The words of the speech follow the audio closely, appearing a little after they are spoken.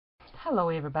Hello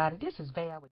everybody, this is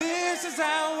Val. This is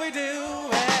how we do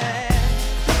it.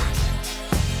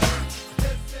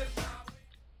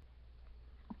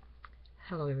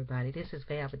 Hello everybody, this is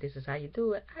Val, but this is how you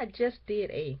do it. I just did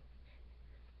a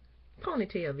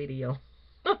ponytail video.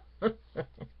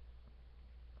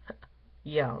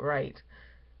 Yeah, right.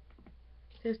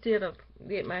 Just did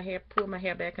my hair, pull my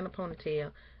hair back in a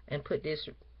ponytail and put this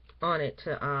on it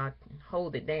to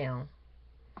hold it down.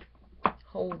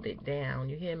 Hold it down,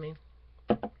 you hear me?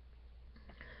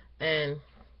 And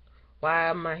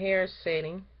while my hair is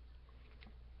setting,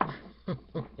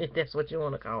 if that's what you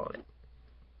want to call it,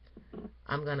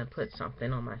 I'm gonna put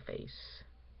something on my face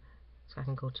so I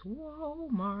can go to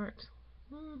Walmart.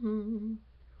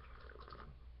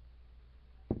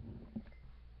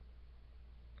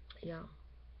 Yeah.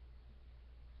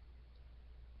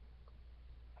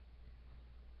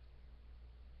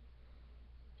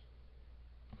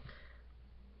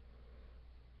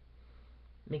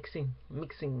 Mixing.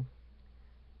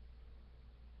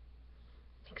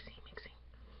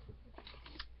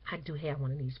 I do have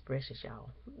one of these brushes, y'all.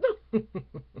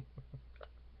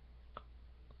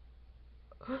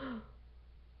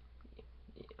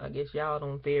 I guess y'all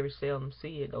don't very seldom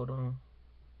see it, though, don't.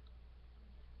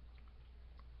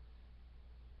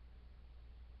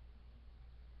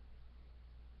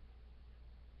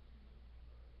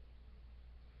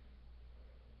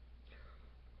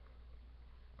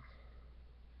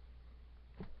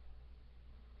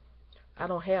 I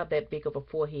don't have that big of a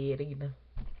forehead either.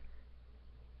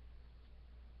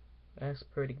 That's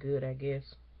pretty good, I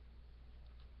guess.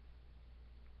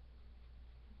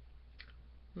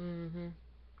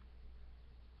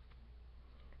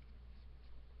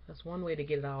 That's one way to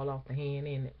get it all off the hand,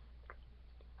 isn't it?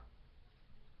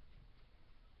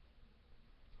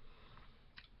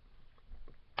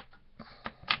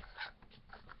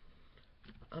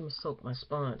 I'm gonna soak my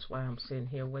sponge while I'm sitting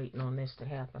here waiting on this to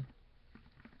happen.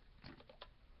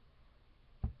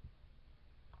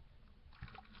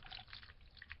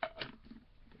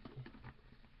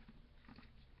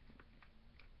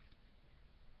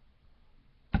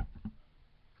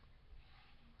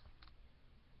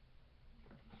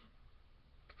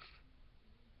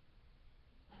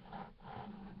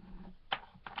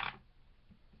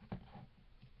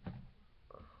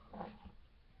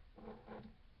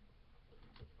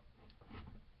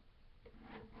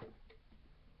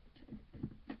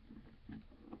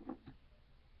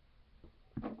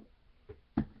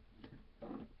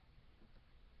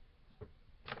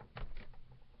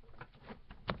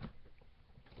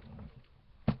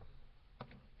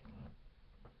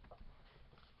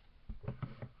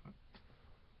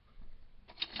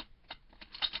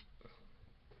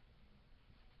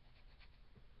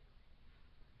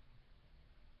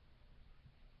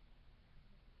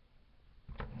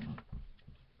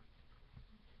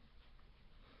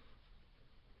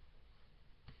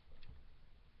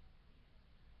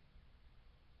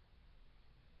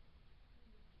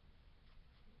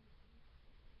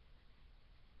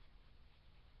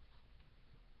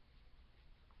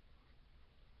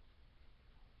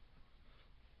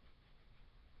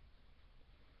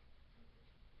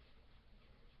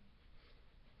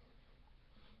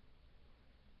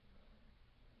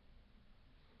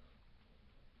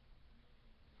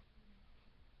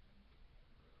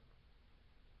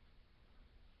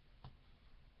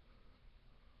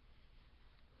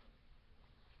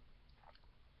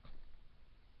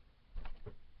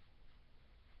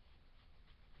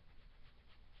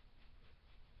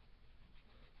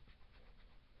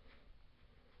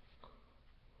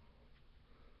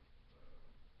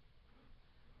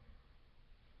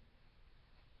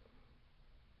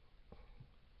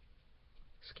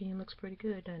 Skin looks pretty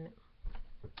good, doesn't it?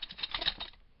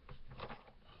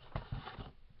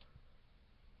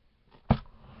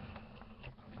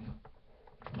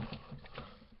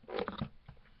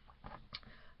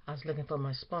 I was looking for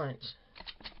my sponge.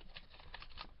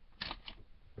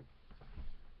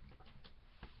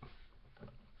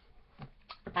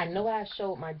 I know I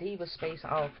showed my Diva space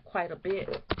off quite a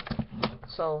bit,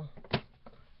 so,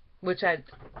 which at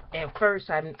first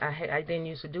I didn't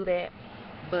used to do that,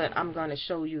 but I'm going to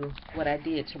show you what I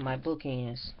did to my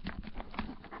bookends.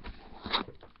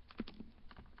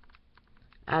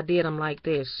 I did them like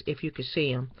this, if you could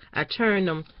see them. I turned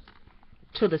them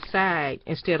to the side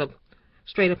instead of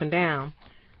straight up and down.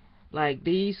 Like,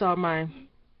 these are my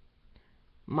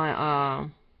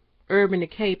Urban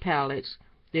Decay palettes.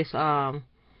 This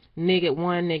Nugget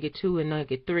 1, Nugget 2, and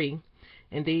Nugget 3.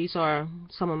 And these are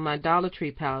some of my Dollar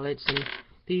Tree palettes, and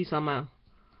these are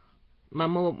my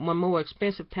more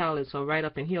expensive palettes are right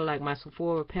up in here, like my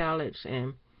Sephora palettes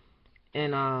and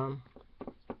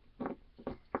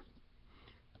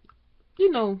you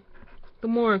know, the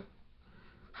more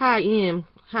high end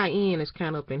is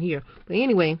kind of up in here. But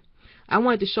anyway, I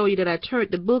wanted to show you that I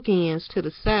turned the book ends to the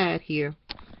side here,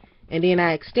 and then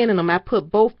I extended them. I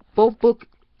put both book.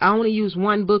 I only use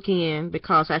one book end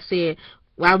because I said,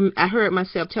 well, I heard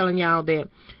myself telling y'all that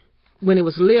when it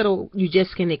was little, you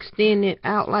just can extend it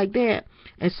out like that.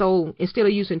 And so instead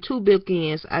of using two book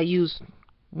ends, I used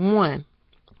one.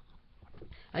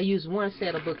 I used one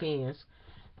set of book ends,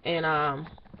 and I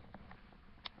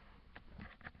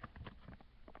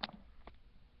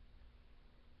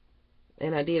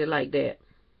did it like that.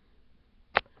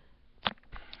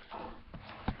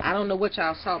 I don't know what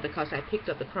y'all saw because I picked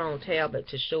up the chrome tablet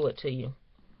to show it to you.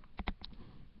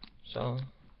 So,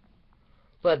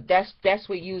 but that's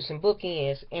what using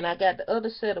bookends. And I got the other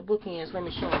set of bookends. Let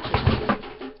me show them to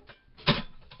you.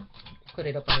 Put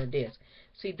it up on the desk.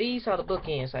 See, these are the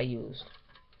bookends I used.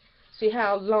 See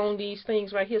how long these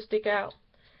things right here stick out?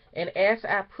 And as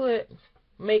I put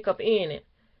makeup in it,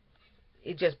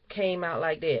 it just came out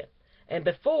like that. And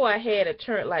before I had it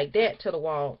turned like that to the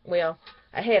wall. Well,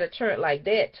 I had it turned like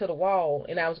that to the wall,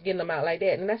 and I was getting them out like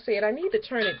that. And I said, I need to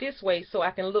turn it this way so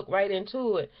I can look right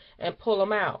into it and pull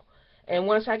them out. And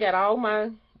once I got all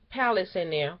my palettes in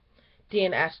there,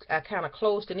 then I kind of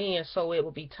closed it in so it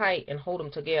would be tight and hold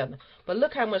them together. But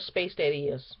look how much space that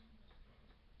is.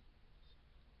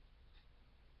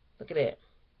 Look at that.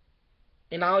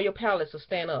 And all your palettes will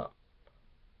stand up.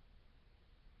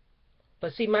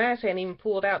 But see, mine hadn't even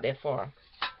pulled out that far.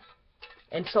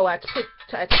 And so I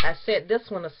set this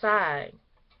one aside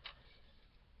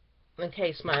in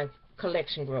case my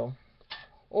collection grow.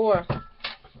 Or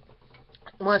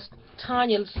once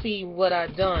Tonya see what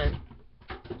I've done,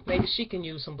 maybe she can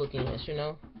use some bookends, you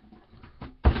know.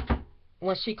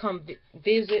 Once she come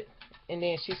visit, and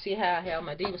then she see how I have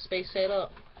my Diva Space set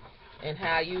up and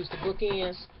how I use the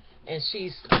bookends, and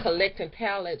she's collecting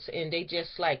palettes, and they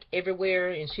just like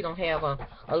everywhere, and she don't have a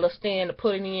little stand to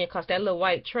put it in, because that little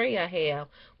white tray I have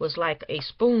was like a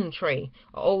spoon tray, an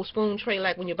old spoon tray,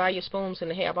 like when you buy your spoons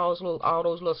and they have all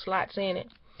those little slots in it.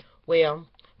 Well,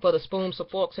 for the spoons, the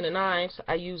forks, and the knives,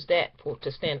 I use that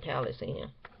to stand palettes in.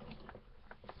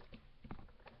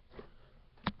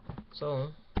 So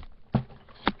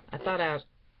I thought I'd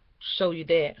show you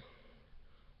that.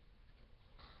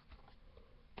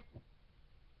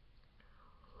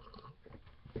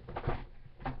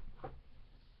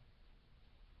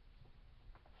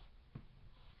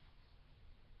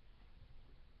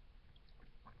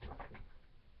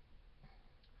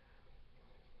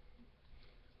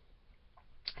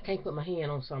 I can't put my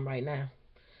hand on something right now,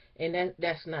 and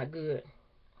that's not good.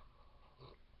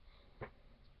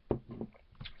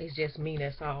 It's just me,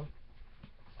 that's all.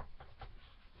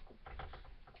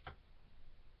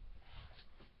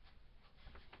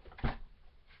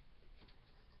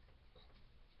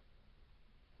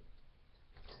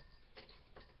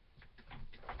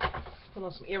 Put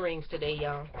on some earrings today,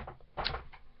 y'all.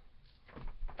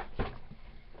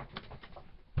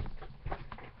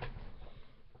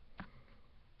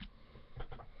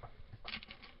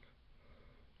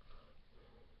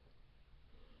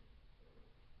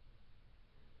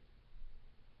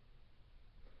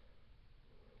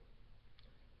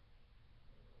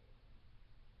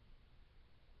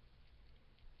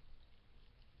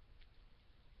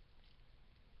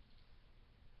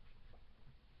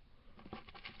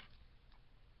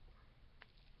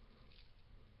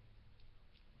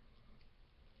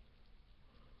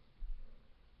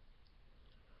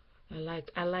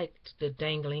 I like the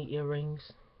dangling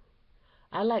earrings.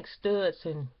 I like studs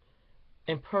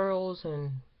and pearls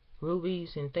and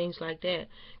rubies and things like that.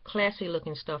 Classy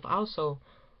looking stuff. Also,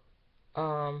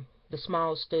 the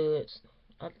small studs.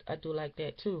 I do like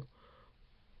that too.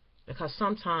 Because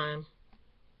sometimes,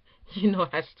 you know,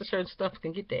 certain stuff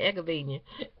can get to aggravating you.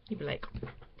 You be like,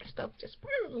 that stuff just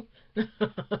burn me.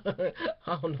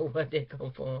 I don't know where that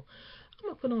come from. I'm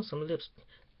gonna put on some lips.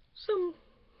 I'm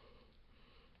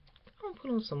gonna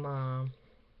put on some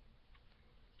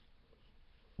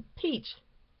peach.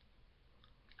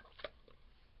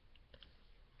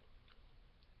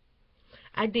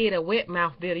 I did a wet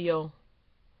mouth video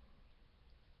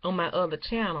on my other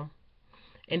channel,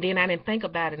 and then I didn't think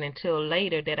about it until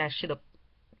later that I should have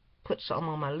put something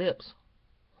on my lips.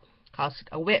 Cause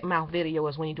a wet mouth video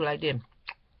is when you do like this.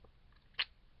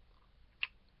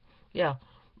 Yeah,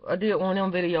 I did one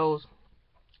of them videos,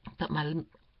 but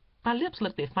my lips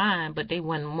looked fine, but they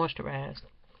weren't moisturized.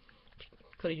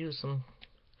 Could have used some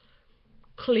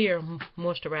clear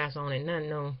moisturizer on it, not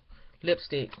no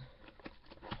lipstick.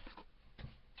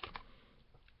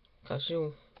 Cause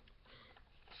you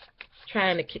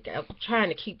trying to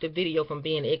keep the video from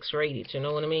being X-rated, you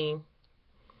know what I mean?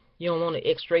 You don't want an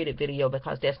X-rated video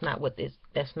because that's not what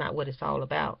it's all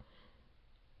about.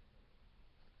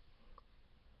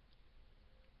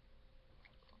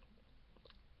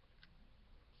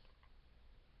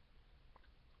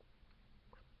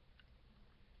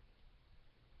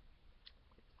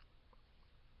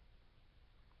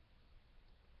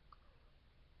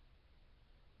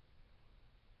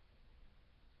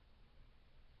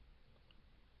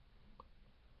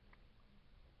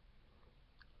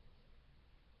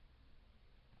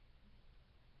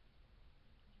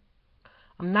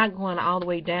 I'm not going all the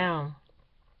way down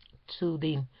to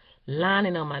the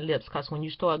lining of my lips, because when you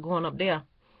start going up there,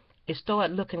 it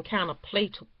started looking kind of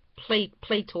play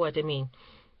toward me.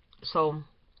 So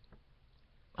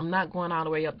I'm not going all the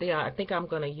way up there. I think I'm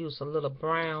going to use a little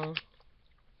brown,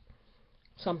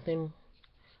 something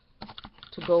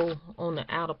to go on the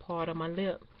outer part of my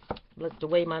lip. Look the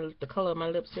way the color of my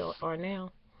lips are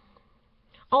now.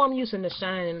 Oh, I'm using the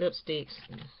Shiny lipsticks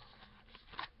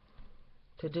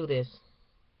to do this.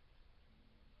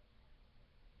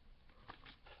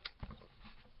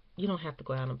 You don't have to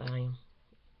go out and buy them.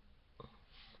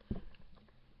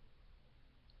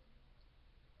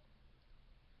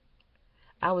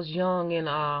 I was young in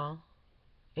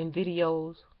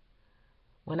videos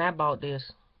when I bought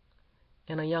this,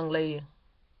 and a young lady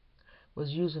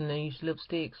was using these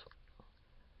lipsticks,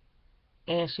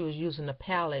 and she was using the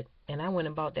palette, and I went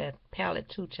and bought that palette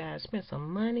too, child. Spent some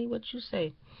money, what you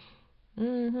say?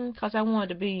 Because I wanted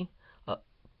to be a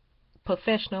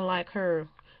professional like her,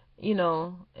 you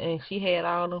know, and she had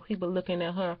all the people looking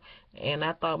at her, and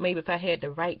I thought maybe if I had the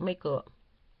right makeup.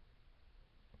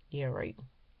 Yeah, right.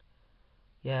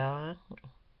 Yeah.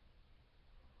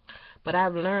 But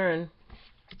I've learned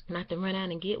not to run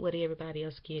out and get what everybody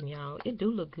else getting, y'all. It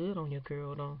do look good on your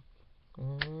girl, though.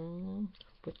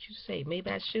 What you say?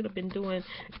 Maybe I should have been doing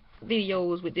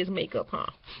videos with this makeup, huh?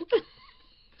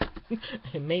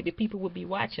 And maybe people would be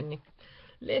watching me.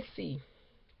 Let's see.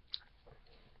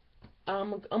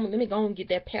 Let me go and get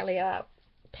that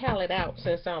palette out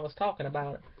since I was talking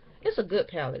about it. It's a good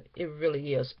palette. It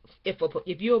really is. If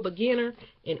you're a beginner,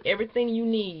 and everything you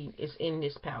need is in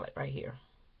this palette right here.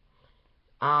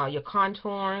 Your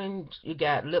contouring, you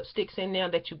got lipsticks in there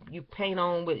that you paint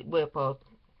on with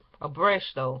a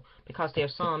brush, though, because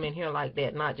there's some in here like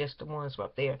that, not just the ones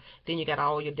up there. Then you got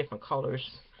all your different colors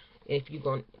if you're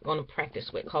going to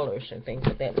practice with colors and things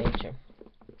of that nature.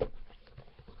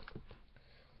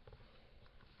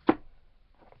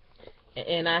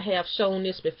 And I have shown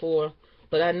this before,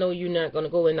 but I know you're not going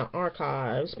to go in the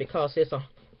archives because it's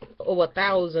over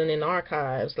 1,000 in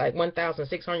archives, like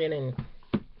 1,600 and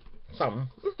something.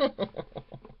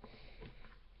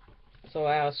 So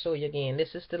I'll show you again.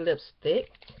 This is the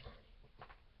lipstick.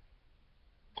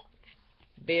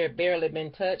 Barely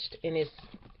been touched, and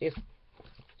it's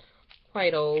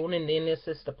quite old. And then this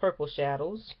is the purple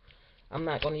shadows. I'm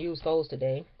not going to use those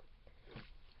today.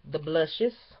 The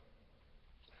blushes.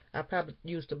 I probably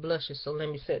use the blushes, so let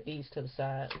me set these to the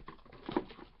side.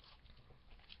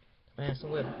 That's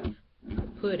where to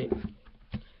put it.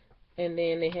 And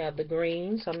then they have the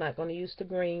greens. I'm not going to use the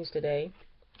greens today.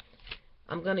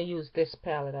 I'm going to use this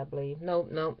palette, I believe. No,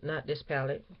 not this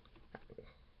palette.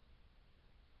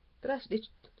 I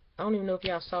don't even know if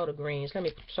y'all saw the greens. Let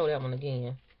me show that one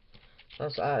again.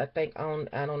 So I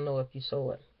don't know if you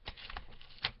saw it.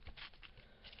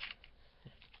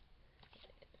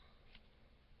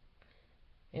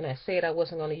 And I said I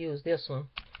wasn't going to use this one.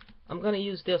 I'm going to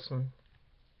use this one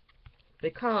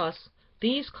because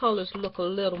these colors look a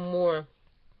little more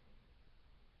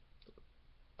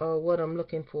what I'm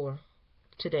looking for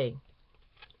today.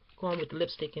 Going with the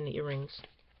lipstick and the earrings.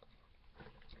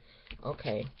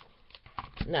 Okay.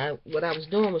 Now, what I was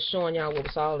doing was showing y'all what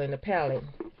was all in the palette.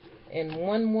 And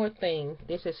one more thing.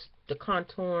 This is the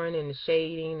contouring and the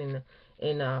shading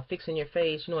and fixing your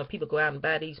face. You know, when people go out and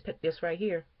buy this right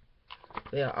here.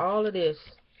 Well, all of this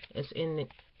is in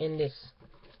this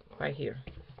right here.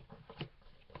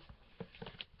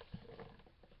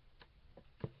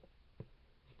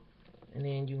 And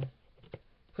then you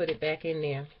put it back in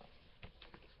there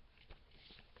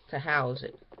to house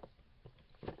it.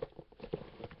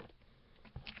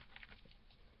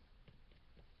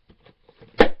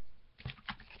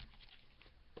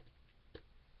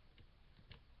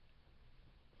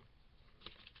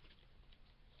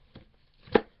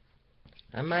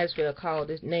 I might as well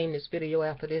name this video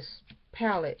after this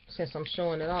palette since I'm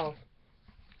showing it off.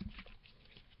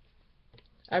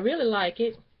 I really like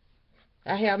it.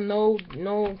 I have no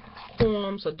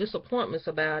qualms or disappointments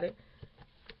about it.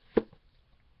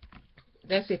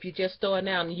 That's if you're just starting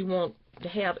out and you want to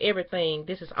have everything.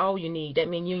 This is all you need. That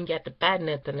means you ain't got to buy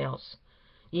nothing else.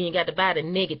 You ain't got to buy the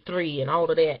 -3 and all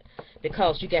of that,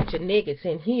 because you got your nuggets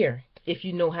in here. If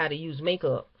you know how to use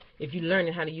makeup, if you're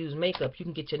learning how to use makeup, you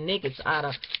can get your nuggets out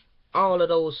of all of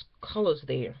those colors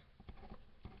there.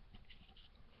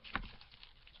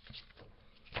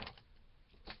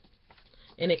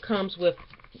 And it comes with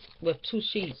 2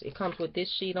 sheets. It comes with this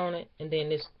sheet on it, and then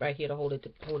this right here to hold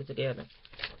it together.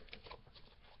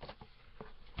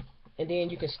 And then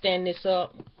you can stand this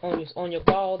up on your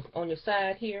ball on your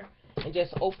side here, and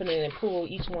just open it and pull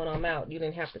each one of them out. You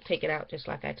didn't have to take it out just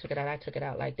like I took it out. I took it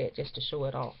out like that just to show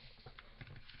it off,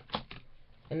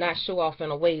 and not show off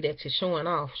in a way that you're showing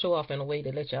off. Show off in a way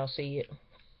to let y'all see it.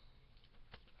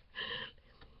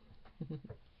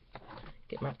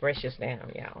 Get my brushes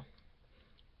down, y'all.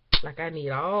 Like I need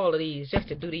all of these just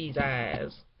to do these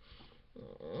eyes.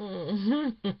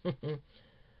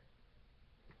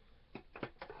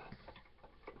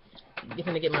 You're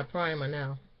gonna get my primer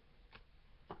now.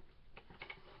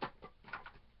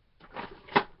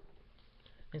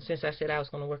 And since I said I was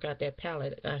gonna work out that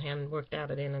palette, I haven't worked out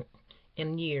it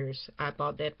in years. I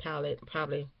bought that palette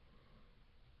probably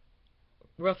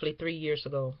roughly 3 years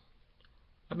ago.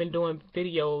 I've been doing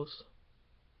videos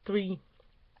 3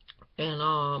 and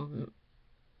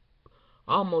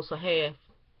almost a half,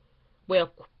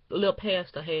 well, a little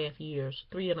past a half years,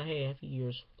 3.5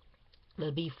 years.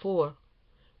 It'll be 4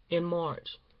 in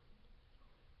March.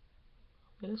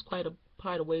 And it's quite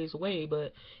a ways away,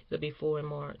 but it'll be 4 in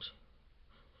March.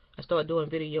 I started doing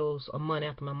videos a month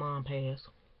after my mom passed.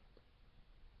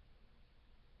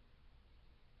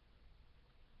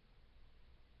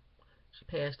 She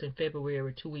passed in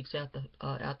February, 2 weeks after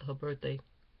her birthday.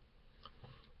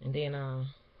 And then I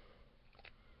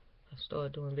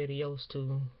started doing videos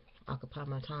to occupy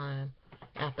my time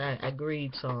after I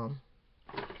grieved some.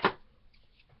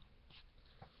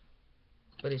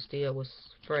 But it still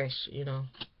was fresh, you know.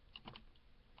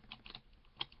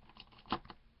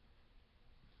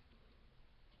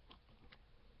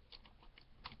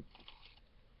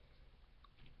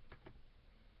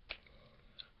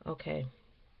 Okay,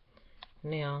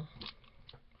 now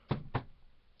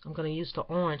I'm going to use the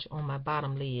orange on my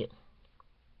bottom lid.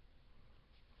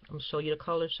 I'm going to show you the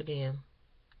colors again.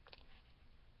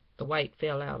 The white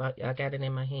fell out. I got it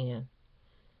in my hand.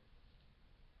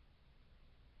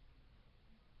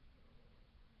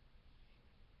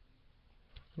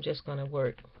 I'm just going to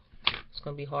work. It's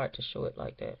going to be hard to show it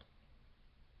like that.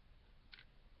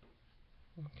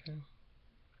 Okay.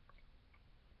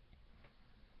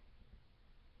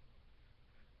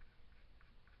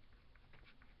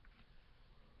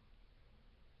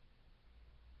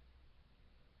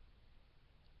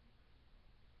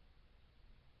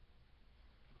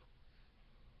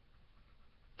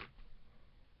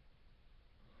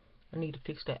 I need to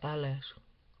fix that eyelash,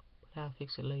 but I'll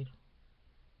fix it later.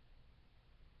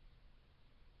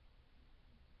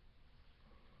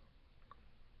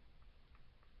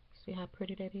 See how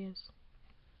pretty that is?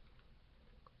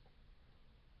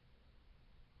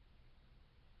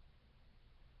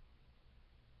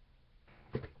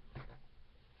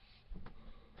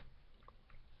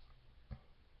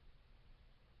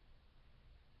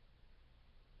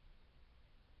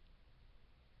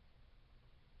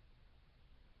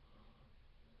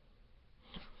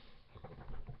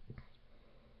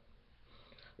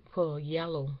 Put a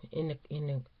yellow in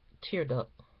the tear duct,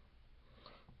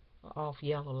 off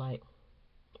yellow, like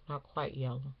not quite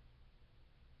yellow.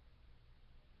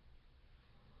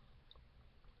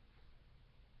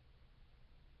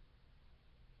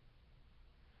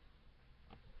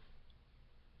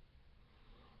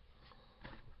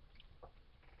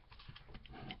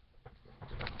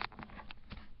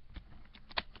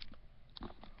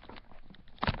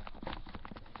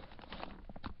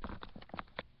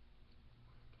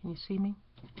 Can you see me?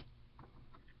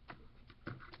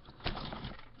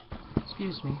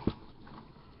 Excuse me.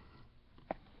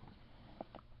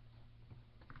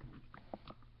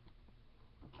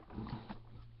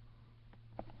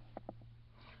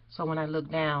 So when I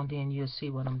look down, then you'll see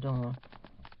what I'm doing.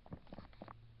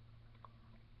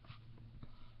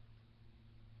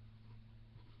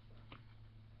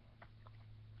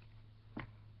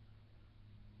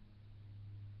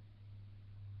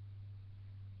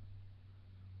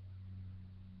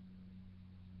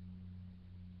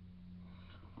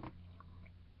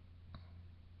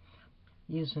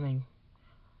 Using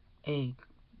a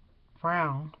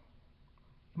brown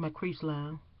in my crease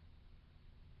line.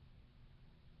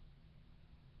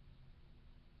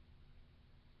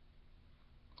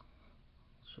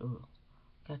 Sure,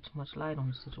 got too much light on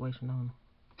the situation on.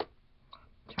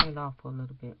 Turn it off for a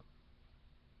little bit.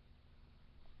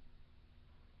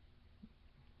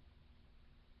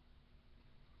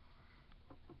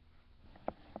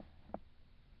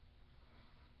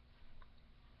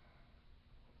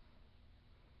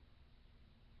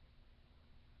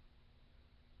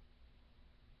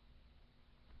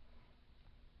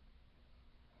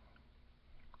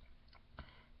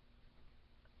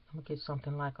 I'm gonna get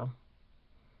something like a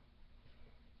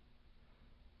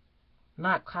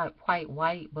not quite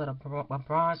white, but a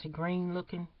bronzy green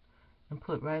looking, and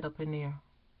put right up in there.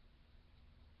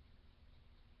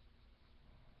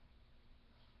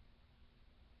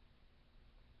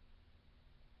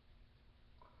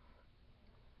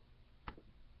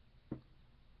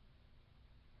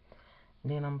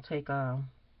 Then I'm gonna take a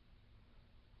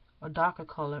darker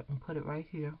color and put it right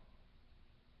here.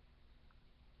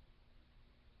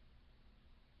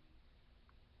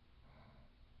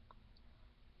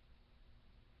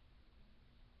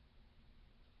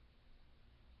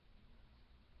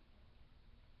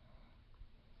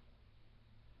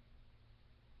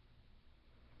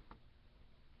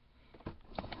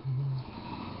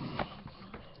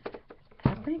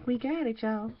 I think we got it,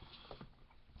 y'all.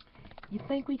 You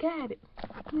think we got it?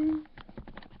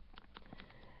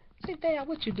 Say, Dad,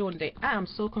 what you doing today? I'm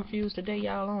so confused today,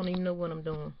 y'all. I don't even know what I'm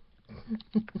doing.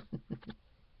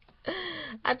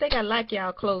 I think I like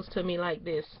y'all close to me like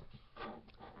this.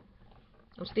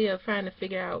 I'm still trying to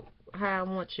figure out how I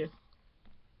want you.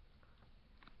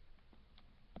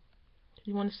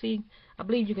 You want to see? I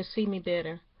believe you can see me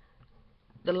better.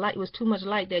 The light was too much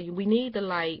light there. We need the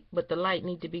light, but the light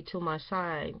need to be to my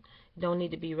side. It don't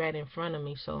need to be right in front of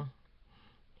me. So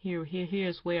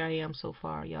here's where I am so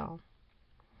far, y'all.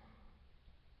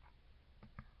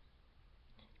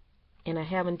 And I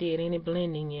haven't did any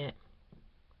blending yet.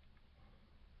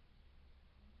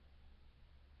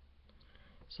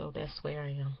 So that's where I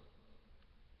am.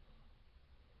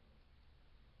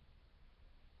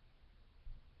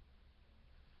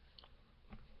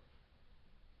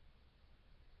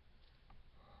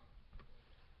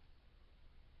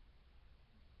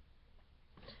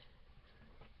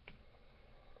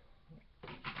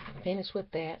 Finished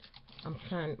with that. I'm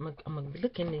gonna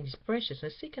look in these brushes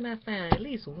and see, can I find at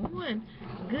least one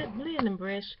good blending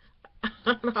brush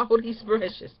on all these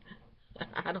brushes.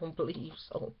 I don't believe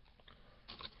so.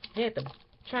 I had to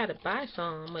try to buy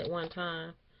some at one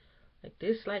time.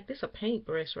 Like this a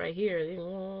paintbrush right here.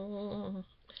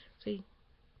 See,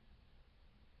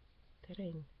 that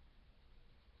ain't.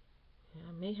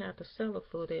 I may have to sell it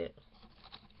for that.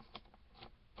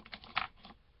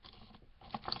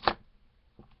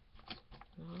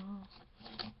 Oh,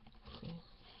 see,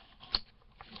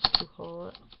 too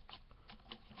hard.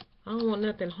 I don't want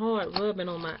nothing hard rubbing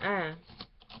on my eye.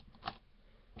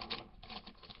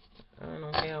 I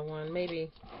don't have one.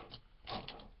 Maybe.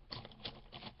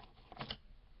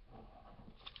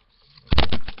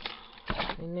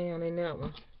 And now in that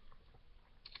one.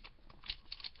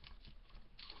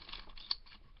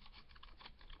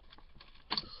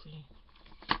 Let's see.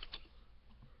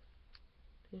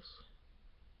 This.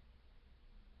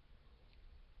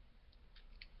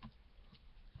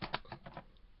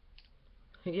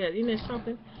 Yeah, isn't that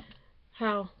something?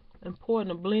 How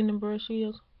important a blending brush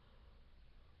is?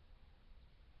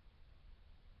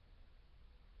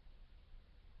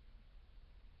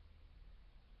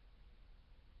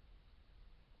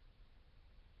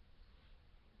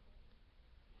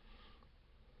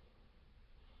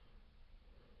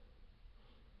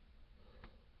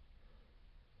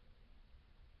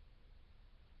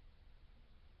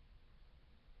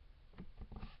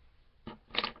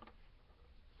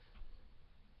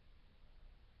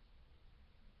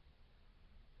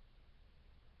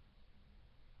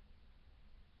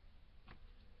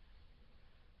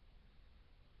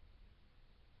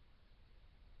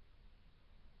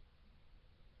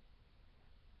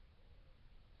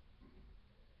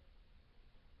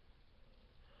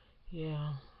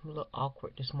 Yeah, I'm a little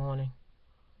awkward this morning.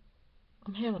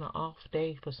 I'm having an off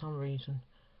day for some reason.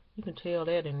 You can tell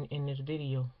that in this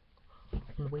video,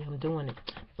 from the way I'm doing it.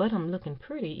 But I'm looking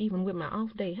pretty even with my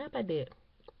off day. How about that?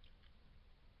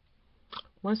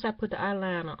 Once I put the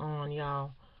eyeliner on,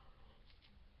 y'all,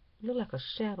 look like a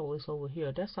shadow is over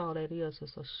here. That's all that is.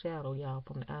 It's a shadow, y'all,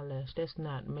 from the eyelash. That's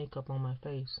not makeup on my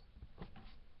face.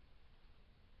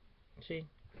 See?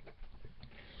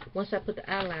 Once I put the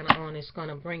eyeliner on, it's going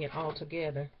to bring it all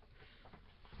together.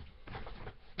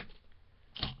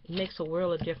 It makes a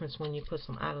world of difference when you put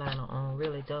some eyeliner on. It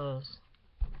really does.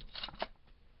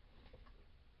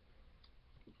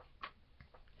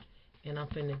 And I'm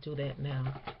finna do that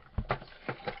now.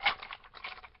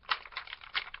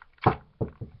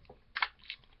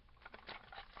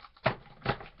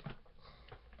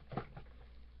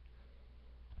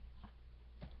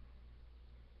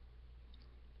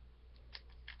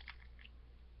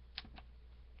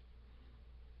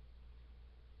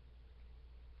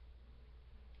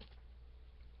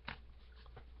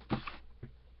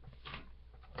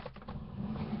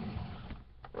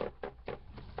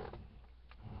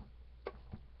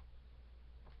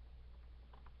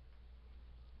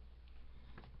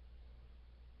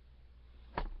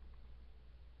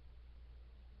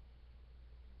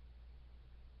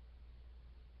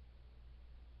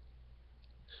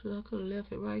 So I could have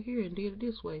left it right here and did it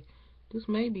this way. This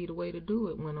may be the way to do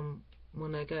it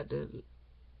when I got the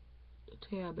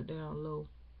tablet down low.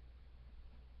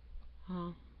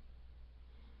 Huh?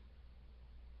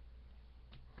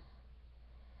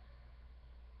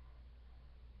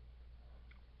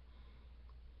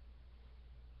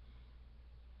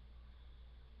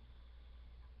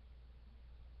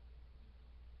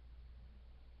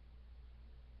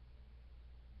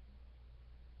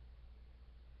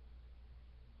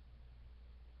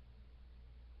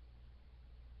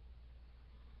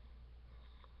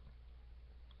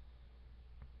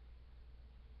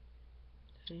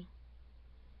 See?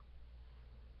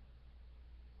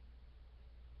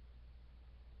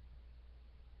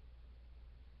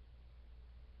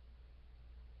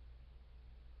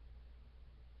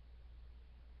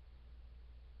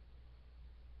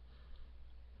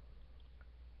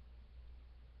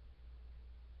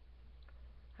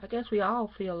 I guess we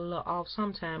all feel a little off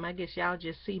sometime. I guess y'all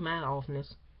just see my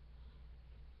offness.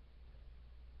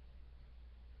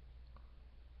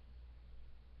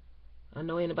 I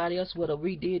know anybody else would have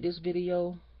redid this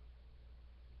video,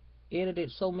 edited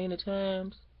so many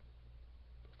times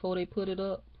before they put it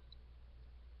up.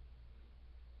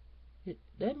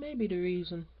 That may be the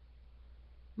reason.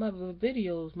 My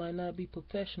videos might not be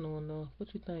professional enough.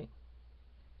 What you think?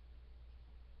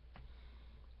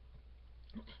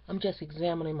 I'm just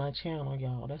examining my channel,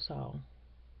 y'all. That's all.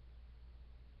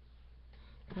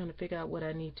 Trying to figure out what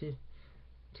I need to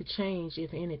change,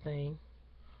 if anything,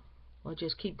 or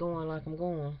just keep going like I'm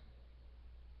going.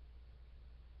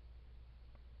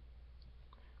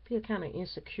 Feel kind of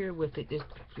insecure with it.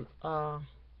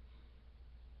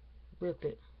 With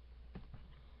it.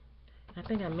 I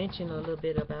think I mentioned a little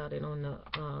bit about it on the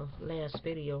last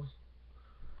video.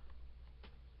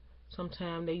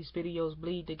 Sometimes these videos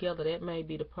bleed together. That may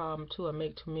be the problem too. I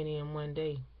make too many in one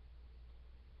day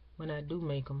when I do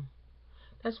make them.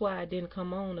 That's why I didn't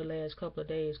come on the last couple of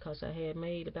days, because I had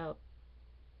made about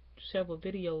several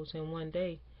videos in one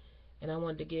day, and I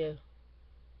wanted to give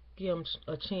them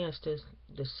a chance to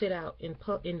sit out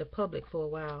in the public for a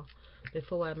while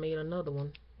before I made another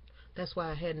one. That's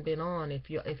why I hadn't been on. If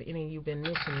any of you been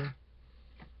missing me,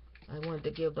 I wanted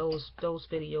to give those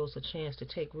videos a chance to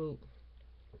take root.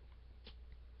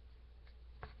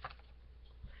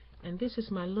 And this is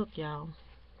my look, y'all.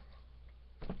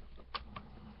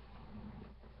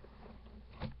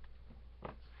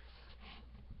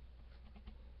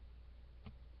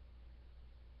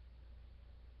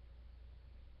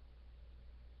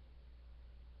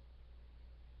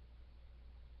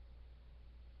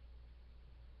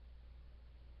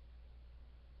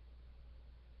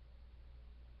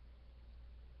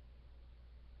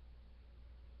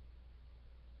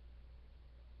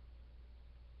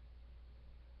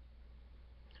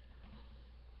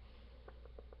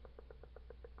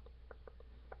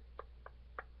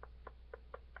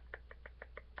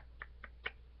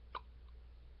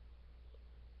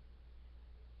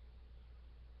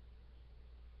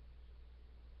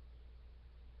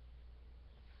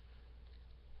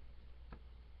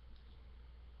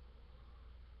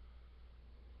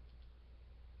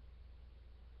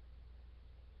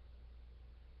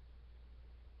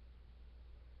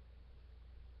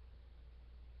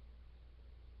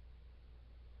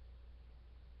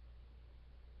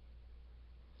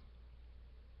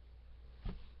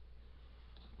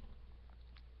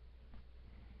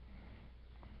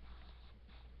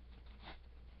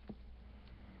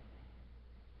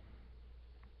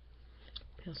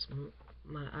 Pencil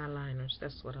my eyeliners.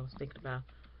 That's what I was thinking about.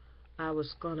 I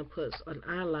was gonna put an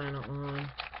eyeliner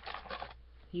on.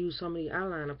 Use some of the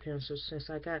eyeliner pencils since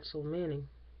I got so many.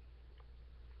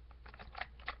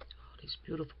 All these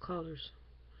beautiful colors.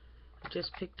 I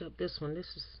just picked up this one. This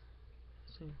is,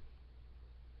 see,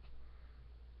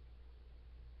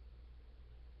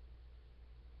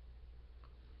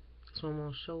 this one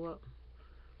won't show up.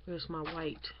 Where's my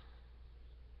white?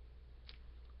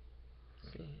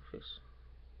 Let's see if it's,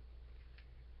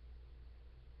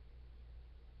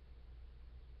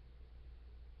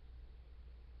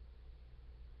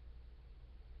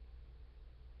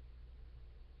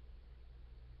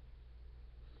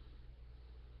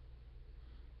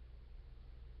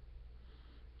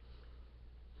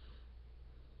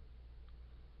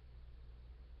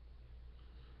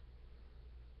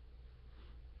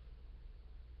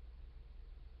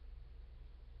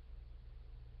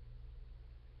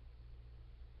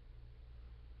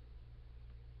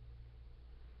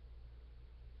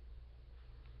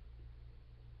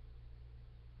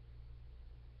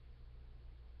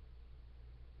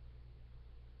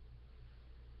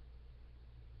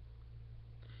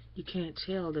 you can't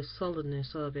tell the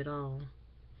sullenness of it all.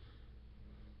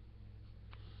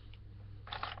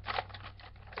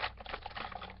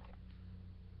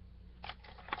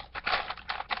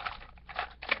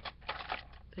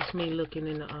 just me looking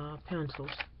in the pencils.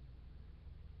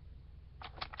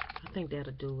 I think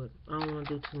that'll do it. I don't want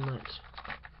to do too much.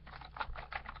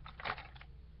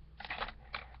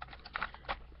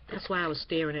 That's why I was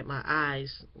staring at my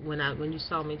eyes when you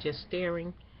saw me just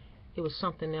staring. It was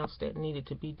something else that needed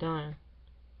to be done.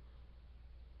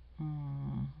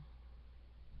 You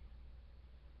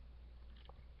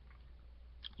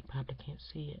probably can't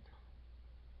see it.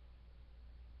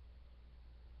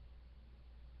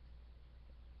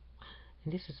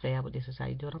 And this is bad, but this is how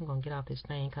you do it. I'm going to get off this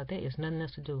thing because there is nothing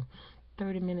else to do.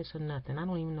 30 minutes or nothing. I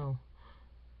don't even know.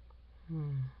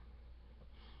 And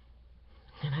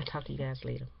I'll talk to you guys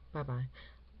later. Bye-bye.